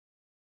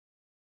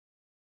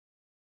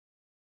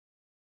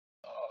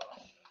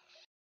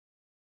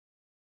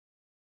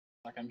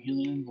like I'm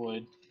healing in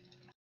void.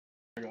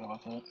 I forgot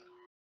about that.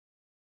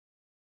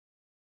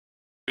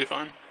 Be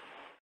fine.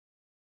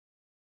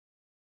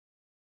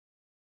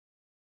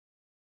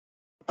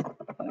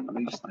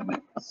 Unleash the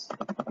mix.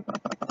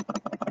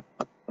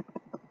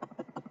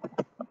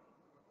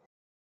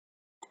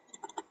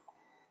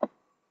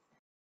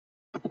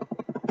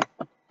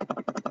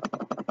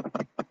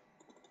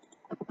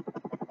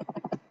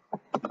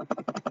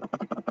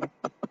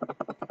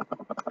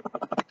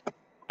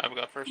 I've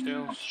got first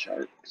deals.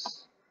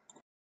 Sharks.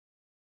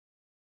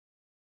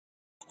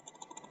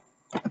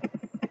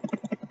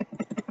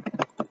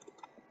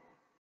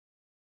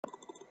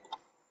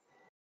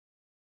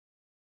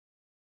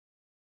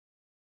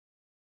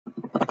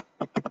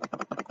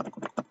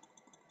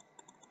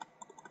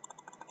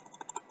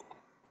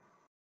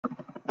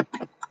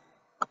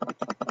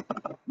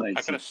 Nice.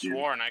 I could have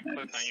sworn I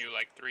clicked on you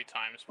like 3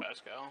 times,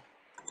 Pascal.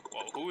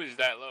 Whoa, who is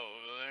that low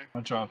over there? I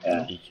dropped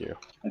Yeah. it. EQ.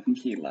 I think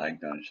he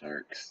lagged on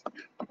sharks.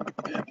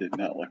 It did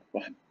not look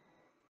fun.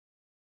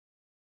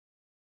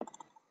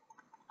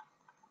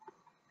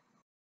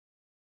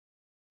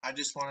 I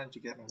just wanted to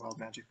get my wild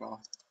magic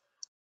off.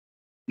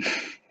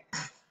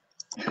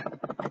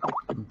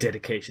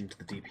 Dedication to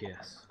the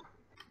DPS.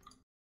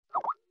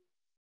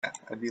 Yeah,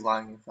 I'd be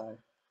lying if I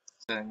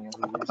said any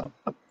other reason.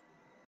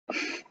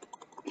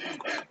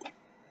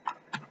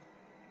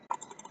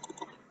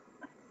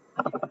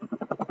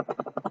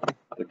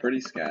 They're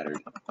pretty scattered.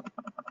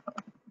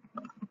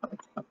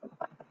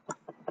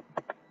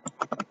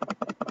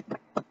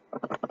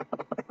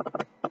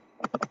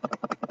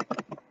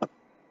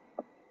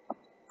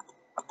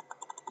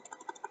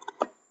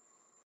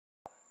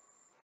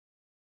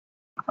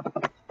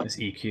 It's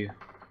EQ.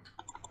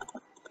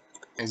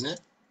 Is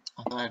it?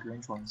 I thought I had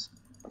range ones.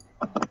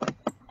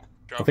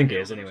 Drop I think it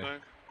deals is in a anyway.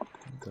 sec.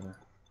 I don't know.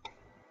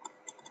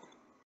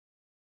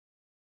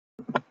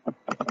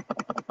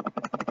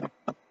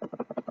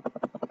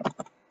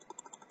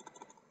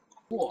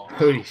 Whoa.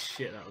 Holy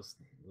shit, that was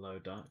low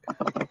dark.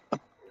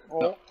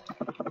 Oh.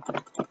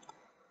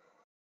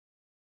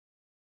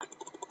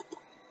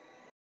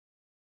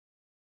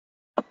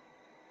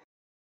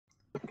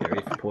 Get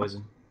ready for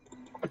poison.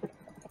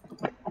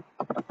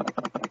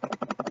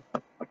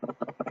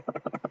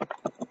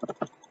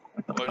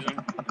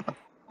 Poison.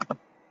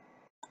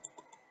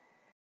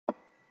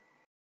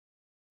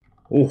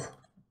 Oh,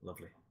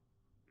 lovely.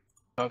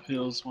 Top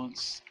heals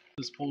once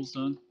this pool's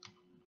done.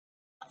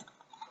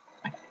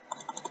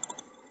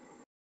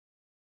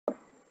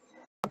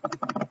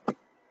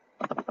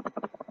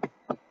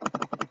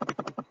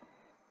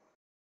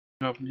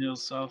 Dropping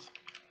heals south.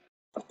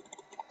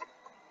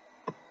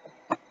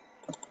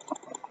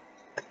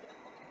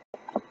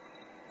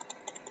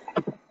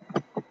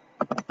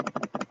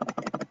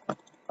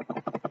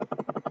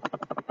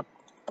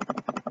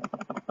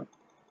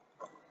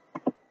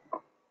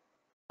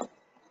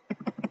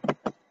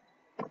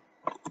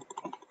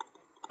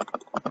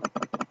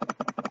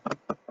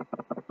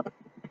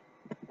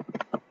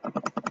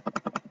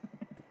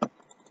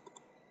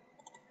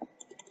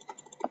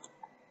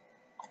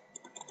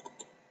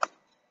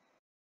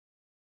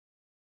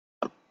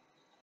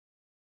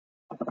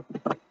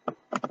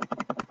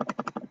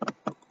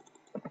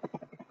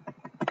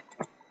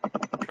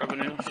 Dropping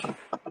deals.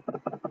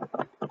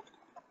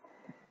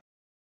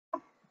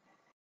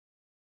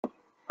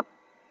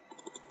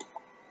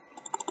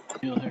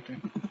 Heal Hector.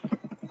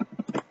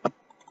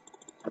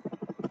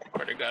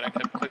 Swear to God, I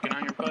kept clicking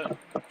on your butt.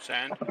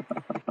 Sand.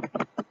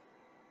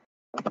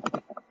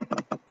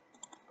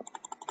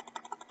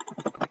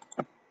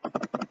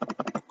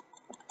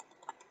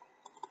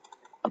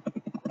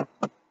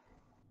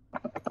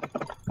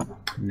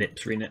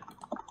 Nips, renip.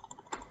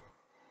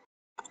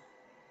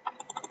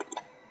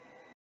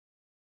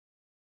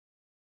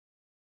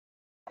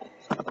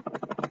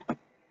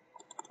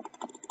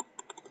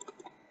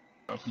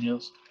 Dropping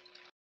heals.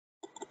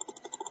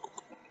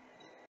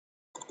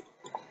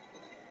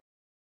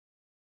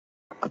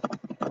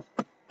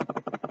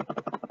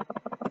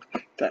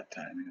 That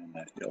timing on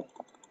that hill.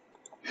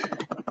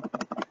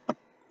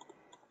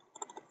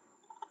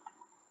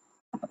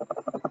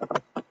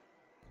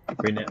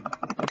 Renip.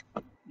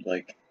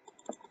 Like,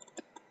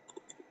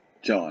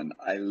 John,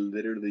 I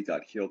literally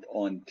got healed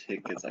on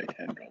tick as I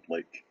tendrilled.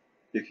 Like,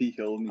 if he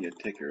healed me a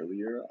tick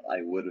earlier,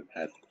 I would have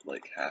had,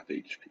 like, half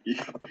HP.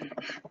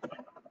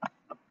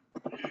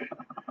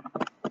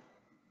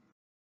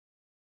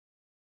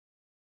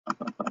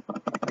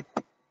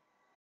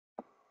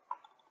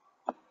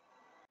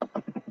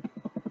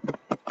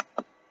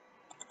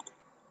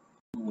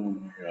 Oh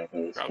my god, that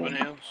was Dropping fun.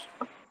 heals.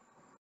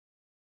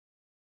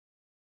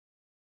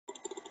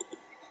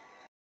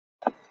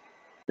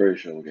 Pretty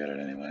sure we'll get it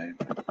anyway.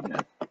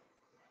 Yeah.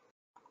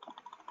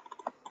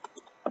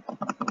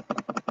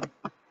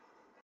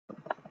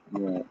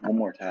 Yeah, one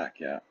more attack,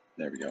 yeah.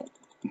 There we go.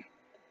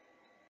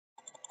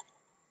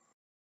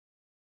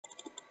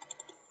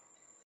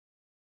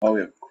 Oh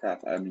yeah,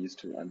 crap, I'm used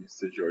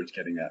to George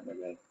getting that, my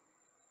bad.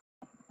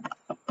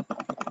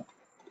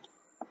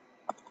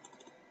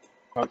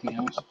 Dropping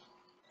heals.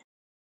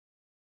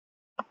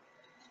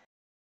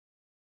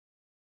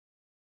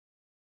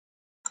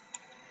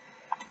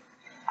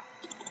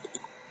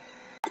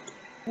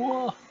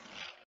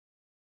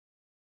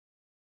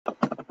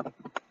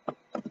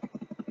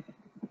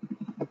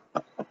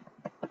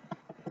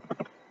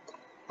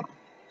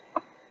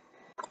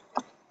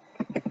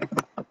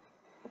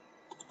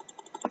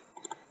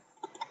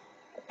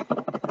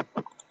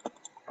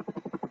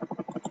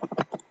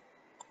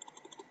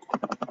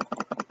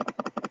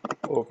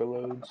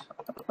 Overloads.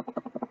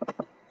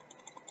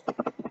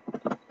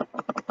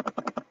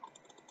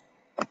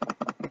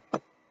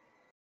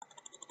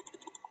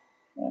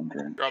 I'm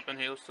drenched. Dropping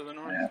heals to the I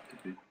north. have to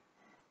be.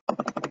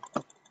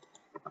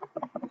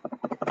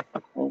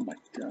 Oh my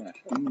gosh,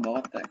 I'm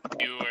not that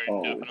close. You are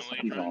Oh, definitely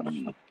he's on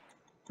drenched. me.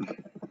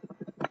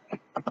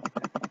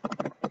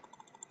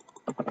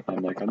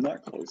 I'm like, I'm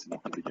not close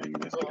enough to be getting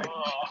this thing.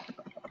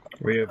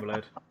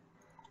 Re-overload.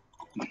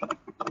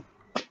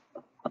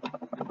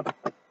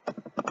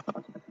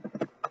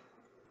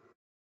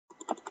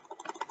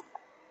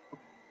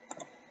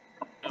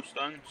 No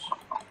stuns.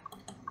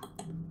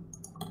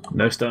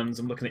 No stuns.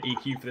 I'm looking at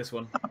EQ for this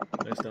one.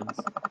 No stuns.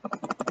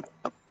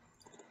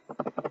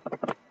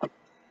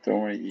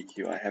 Don't worry,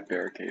 EQ, I have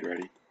barricade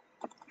ready.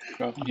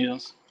 Dropping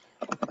heals.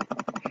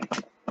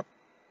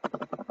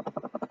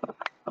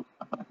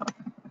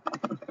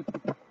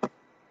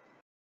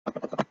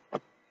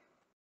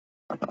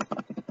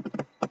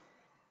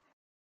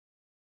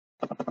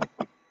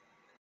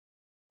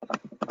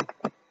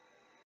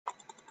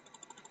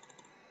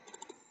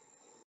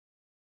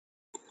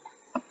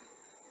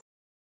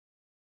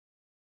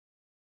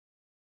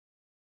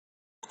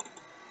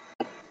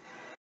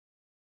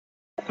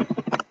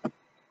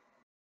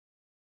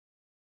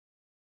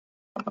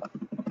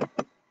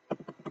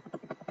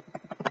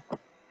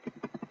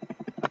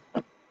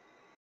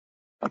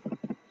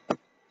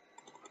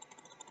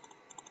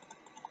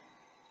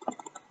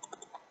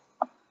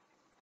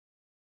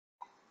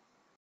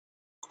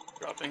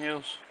 Dropping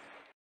heals.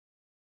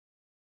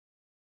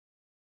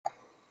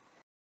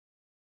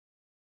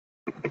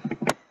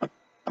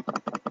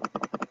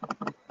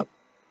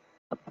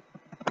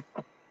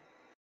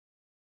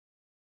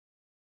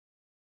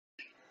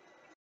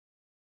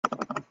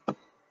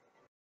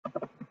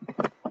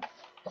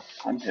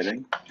 I'm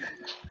hitting.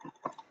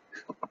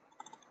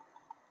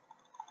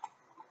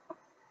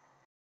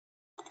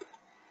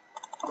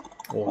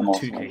 Oh, I'm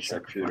also 2k on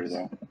sharpshooter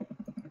sacrifice.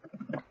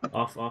 though.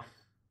 Off. Off.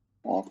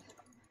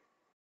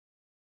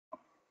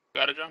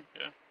 Got a jump?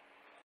 Yeah.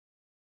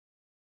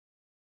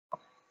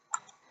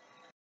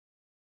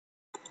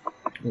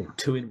 Oh,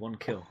 2 in 1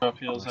 kill. Drop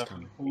heals Nice after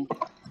the timing. pool.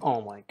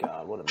 Oh my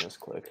god, what a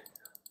misclick.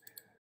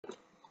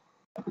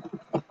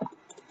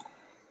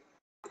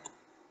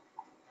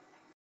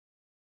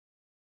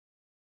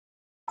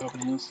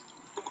 Dropping heals.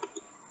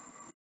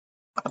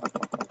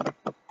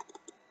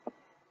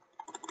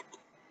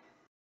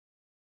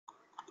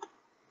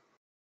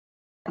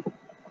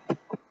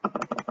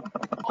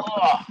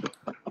 Oh!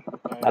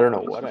 I don't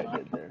know what I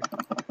did there.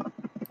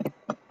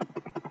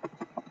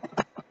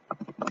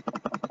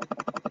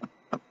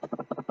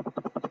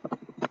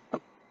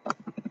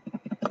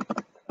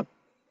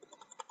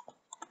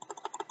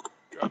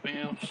 Dropping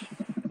heals.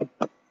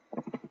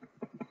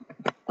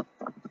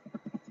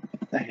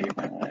 I hate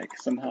my lag.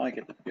 Somehow I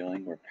get the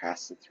feeling we're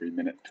past the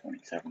 3-minute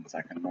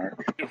 27-second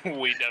mark.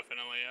 We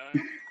definitely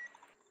are.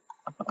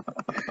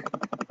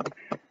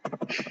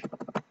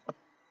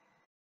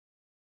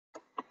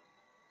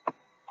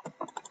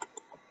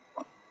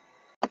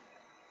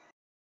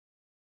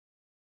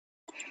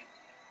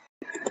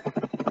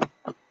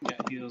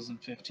 Got heals in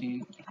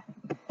 15.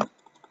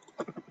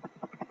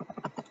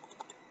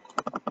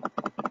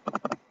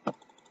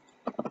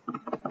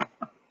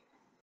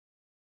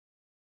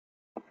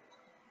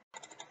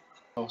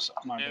 Oh,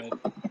 my Yep.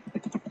 bad.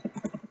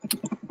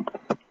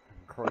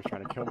 Croy's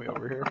trying to kill me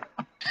over here.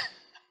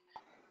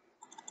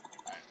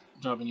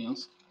 Dropping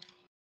heals.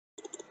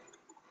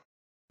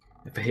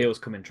 If the heals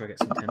come in, try to get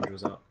some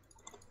tendrils out.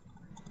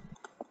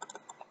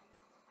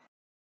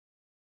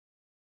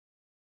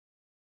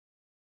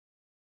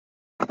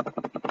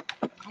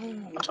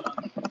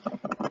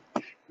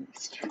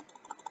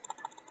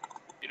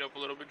 Beat up a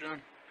little bit,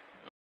 John.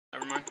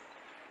 Never mind.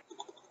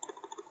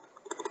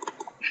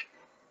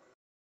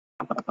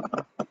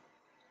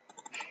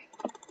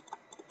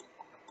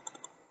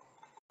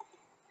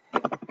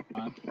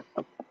 Fine.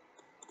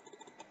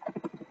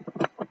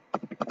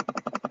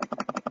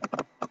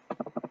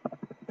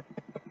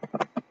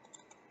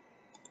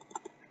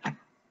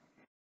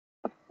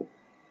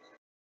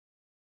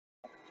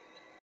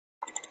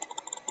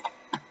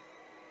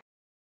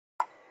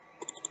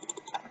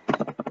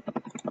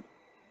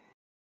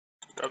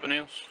 Dropping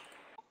heals.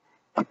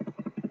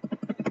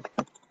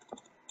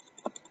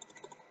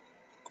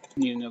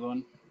 Need another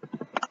one.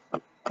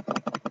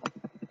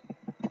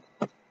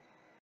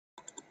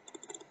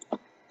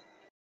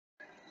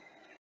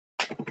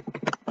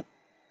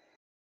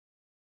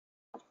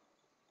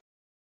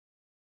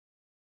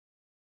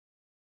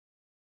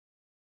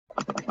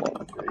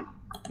 Well, great.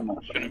 I'm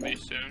not sure. Gonna be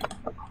soon.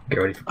 Get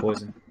ready for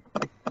poison.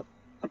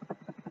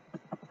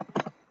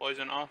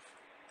 Poison off.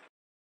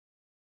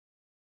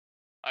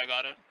 I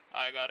got it.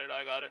 I got it.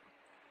 I got it.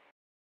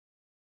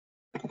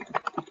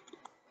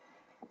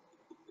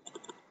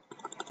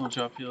 I'll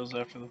drop heals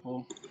after the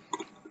pool.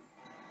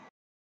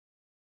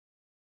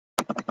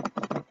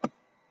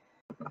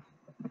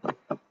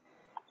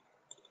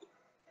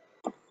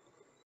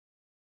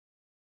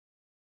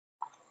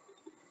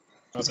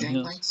 Who's Dropping getting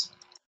heals. points?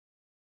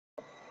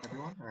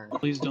 Everyone? Or...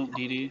 Please don't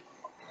DD.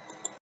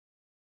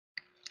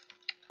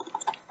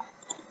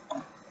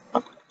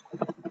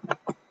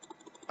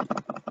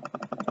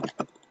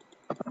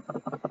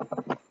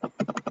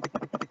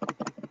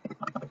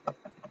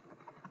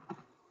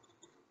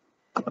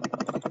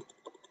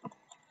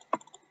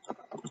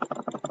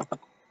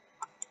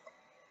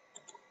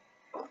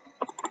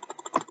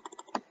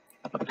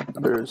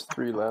 There's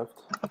 3 left.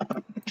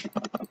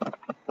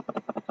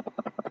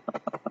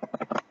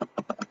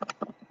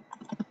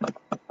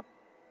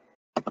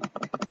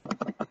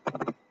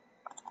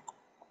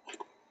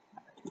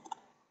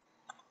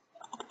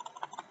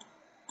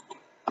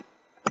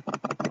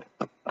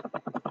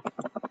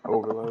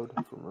 Overload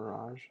for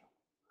Mirage.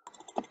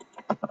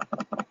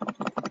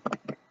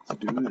 Let's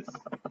do this.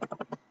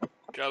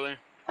 Jelly.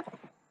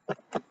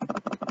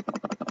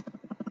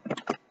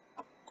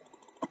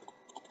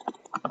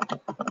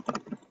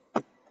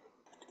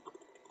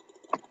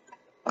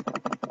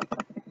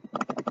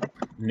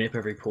 Nip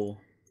every pool.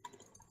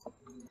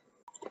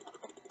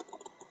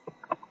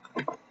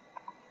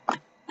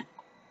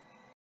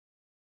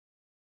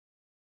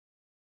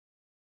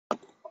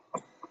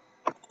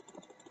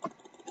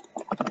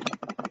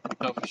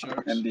 Go for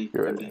sharks. MD.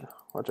 You're MD. right.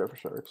 Watch out for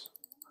sharks.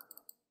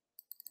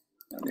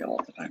 We all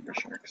have the time for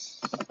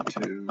sharks.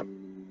 2,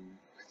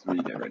 3,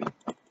 get ready.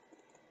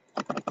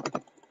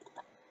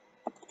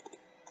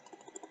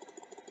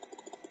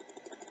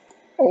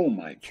 Oh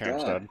my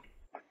Champ's god. dead.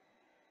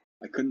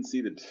 I couldn't see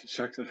the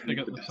sharks. They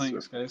got the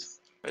planks, guys.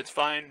 It's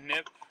fine.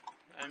 Nip.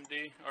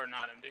 MD. Or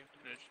not MD.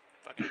 Just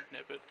fucking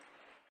nip it.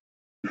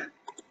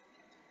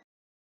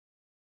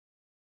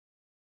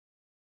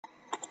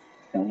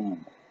 Oh my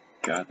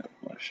god, that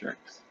was a lot of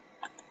sharks.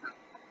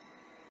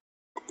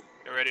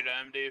 Get ready to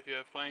MD if you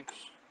have flanks.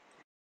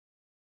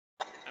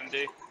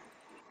 MD.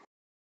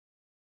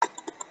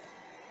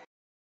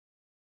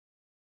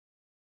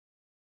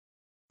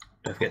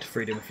 Don't forget to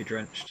freedom if you're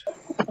drenched.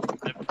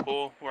 Nip the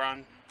pool. We're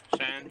on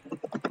sand.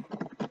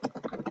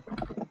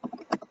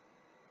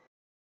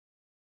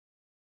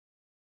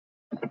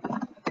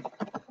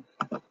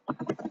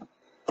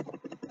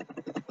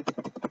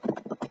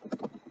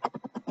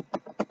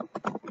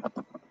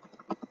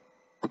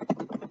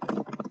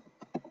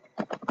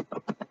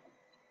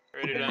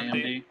 Ready to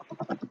MD.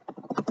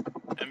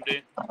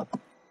 MD.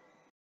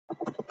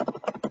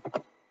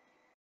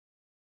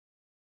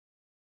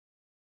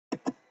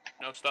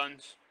 No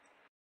stuns.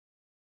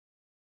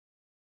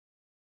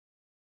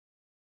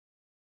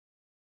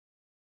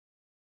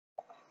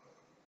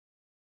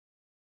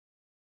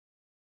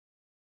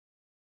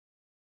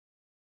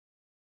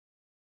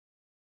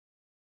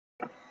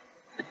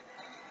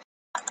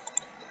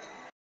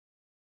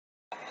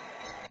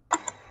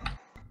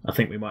 I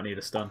think we might need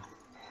a stun.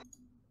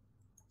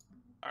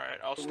 Alright,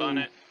 I'll stun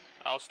it.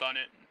 I'll stun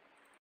it.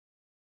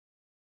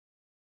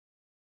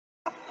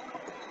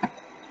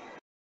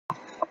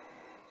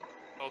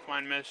 Both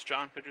mine miss.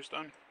 John, could you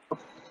stun?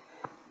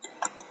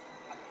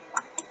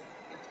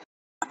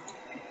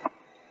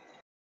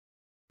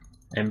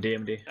 MD.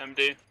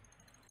 MD.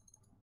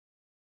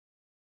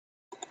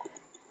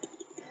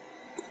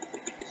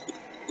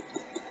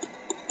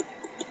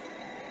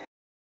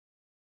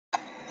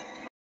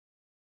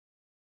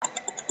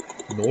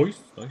 Nice.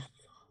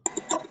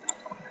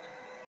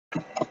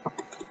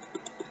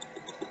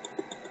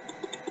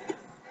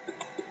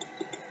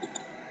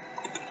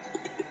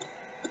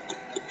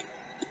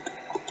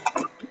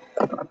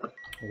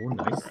 Oh,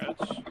 nice.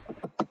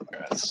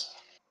 Reds.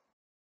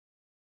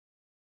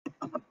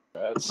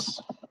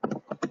 Rats.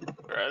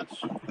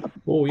 Reds.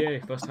 Oh, yay,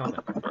 first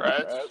helmet.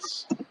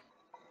 Reds.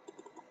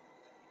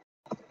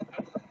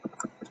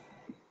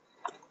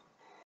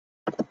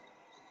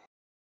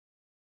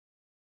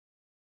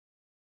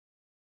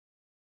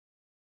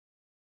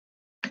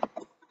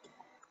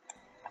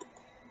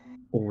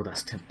 Oh,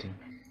 that's tempting.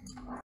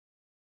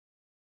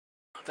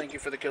 Thank you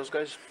for the kills,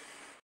 guys.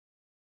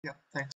 Yeah, thanks.